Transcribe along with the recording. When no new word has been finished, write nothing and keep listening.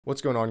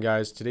What's going on,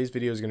 guys? Today's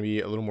video is going to be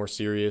a little more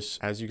serious.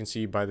 As you can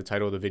see by the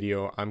title of the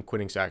video, I'm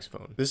quitting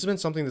saxophone. This has been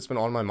something that's been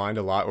on my mind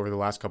a lot over the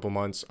last couple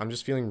months. I'm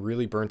just feeling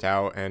really burnt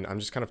out and I'm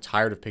just kind of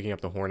tired of picking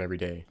up the horn every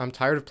day. I'm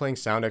tired of playing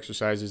sound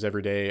exercises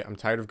every day. I'm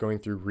tired of going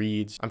through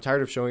reeds. I'm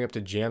tired of showing up to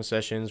jam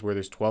sessions where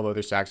there's 12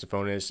 other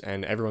saxophonists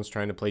and everyone's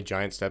trying to play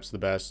giant steps the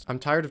best. I'm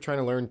tired of trying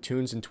to learn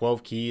tunes in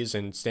 12 keys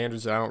and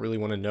standards that I don't really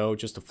want to know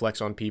just to flex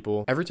on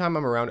people. Every time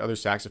I'm around other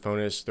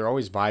saxophonists, they're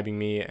always vibing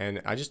me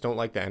and I just don't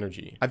like the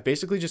energy. I've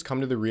basically just come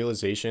to the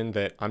realization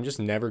that I'm just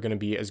never going to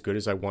be as good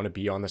as I want to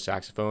be on the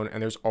saxophone,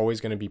 and there's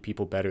always going to be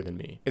people better than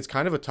me. It's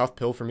kind of a tough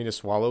pill for me to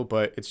swallow,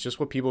 but it's just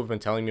what people have been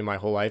telling me my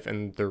whole life,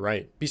 and they're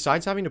right.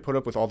 Besides having to put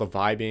up with all the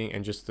vibing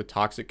and just the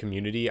toxic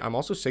community, I'm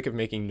also sick of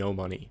making no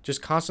money.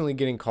 Just constantly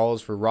getting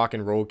calls for rock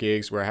and roll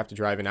gigs where I have to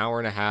drive an hour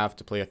and a half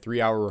to play a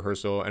 3-hour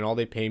rehearsal, and all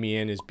they pay me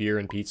in is beer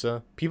and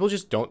pizza. People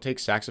just don't take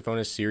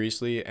saxophonists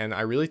seriously, and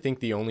I really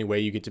think the only way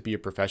you get to be a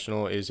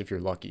professional is if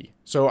you're lucky.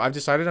 So I've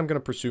decided I'm going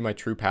to pursue my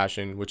true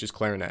passion, which is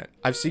clarinet.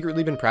 I've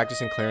secretly been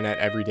practicing clarinet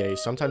every day,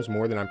 sometimes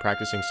more than I'm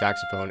practicing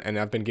saxophone, and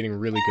I've been getting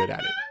really good at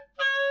it.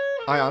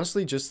 I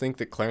honestly just think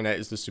that clarinet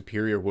is the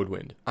superior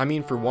woodwind. I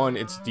mean, for one,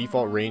 its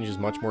default range is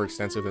much more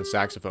extensive than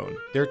saxophone.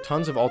 There are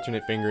tons of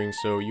alternate fingerings,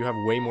 so you have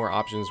way more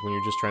options when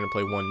you're just trying to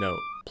play one note.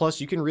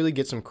 Plus, you can really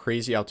get some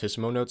crazy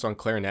altissimo notes on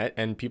clarinet,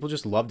 and people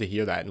just love to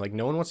hear that. Like,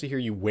 no one wants to hear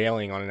you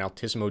wailing on an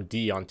altissimo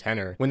D on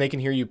tenor when they can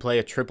hear you play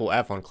a triple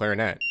F on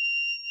clarinet.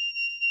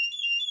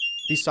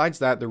 Besides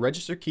that, the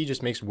register key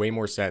just makes way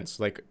more sense.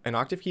 Like, an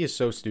octave key is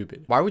so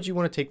stupid. Why would you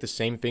want to take the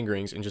same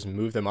fingerings and just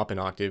move them up an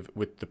octave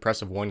with the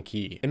press of one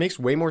key? It makes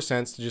way more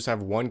sense to just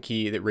have one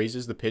key that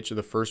raises the pitch of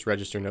the first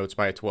register notes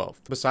by a 12th.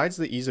 Besides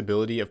the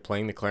easeability of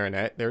playing the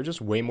clarinet, there are just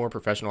way more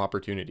professional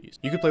opportunities.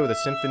 You could play with a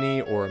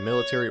symphony or a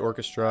military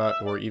orchestra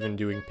or even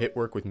doing pit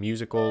work with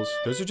musicals.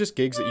 Those are just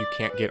gigs that you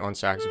can't get on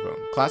saxophone.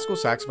 Classical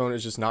saxophone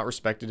is just not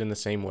respected in the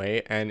same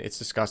way, and it's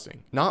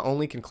disgusting. Not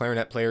only can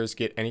clarinet players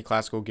get any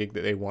classical gig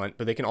that they want,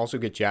 but they can also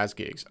get jazz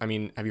gigs. I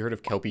mean, have you heard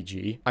of Kelpie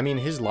G? I mean,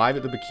 his Live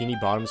at the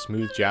Bikini Bottom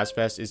Smooth Jazz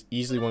Fest is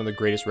easily one of the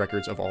greatest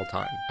records of all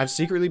time. I've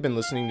secretly been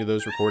listening to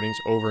those recordings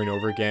over and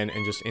over again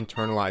and just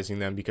internalizing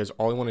them because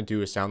all I want to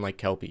do is sound like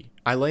Kelpie.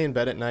 I lay in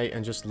bed at night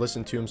and just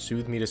listen to him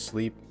soothe me to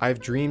sleep. I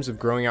have dreams of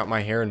growing out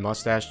my hair and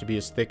mustache to be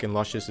as thick and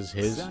luscious as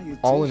his,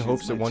 all in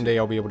hopes that one day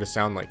I'll be able to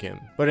sound like him.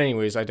 But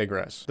anyways, I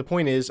digress. The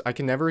point is, I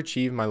can never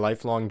achieve my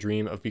lifelong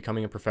dream of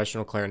becoming a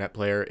professional clarinet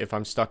player if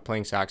I'm stuck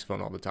playing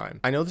saxophone all the time.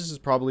 I know this is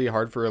probably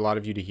hard for a lot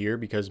of you to hear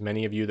because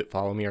many of you that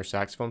follow me are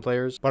saxophone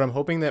players, but I'm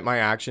hoping that my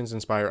actions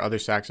inspire other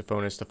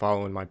saxophonists to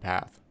follow in my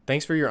path.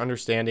 Thanks for your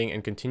understanding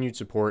and continued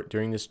support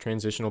during this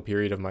transitional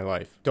period of my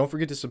life. Don't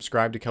forget to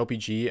subscribe to Kelpie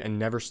G and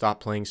never stop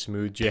playing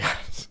smooth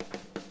jazz.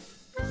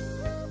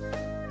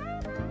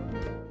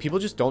 People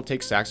just don't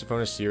take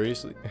saxophonists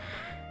seriously.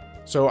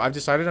 So I've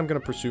decided I'm going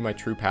to pursue my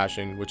true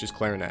passion, which is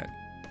clarinet.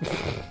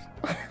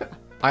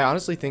 I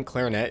honestly think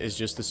clarinet is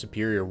just the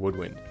superior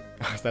woodwind.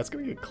 That's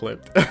gonna get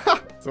clipped.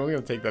 So I'm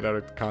gonna take that out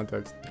of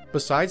context.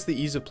 Besides the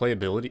ease of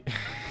playability.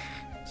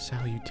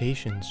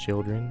 Salutations,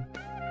 children.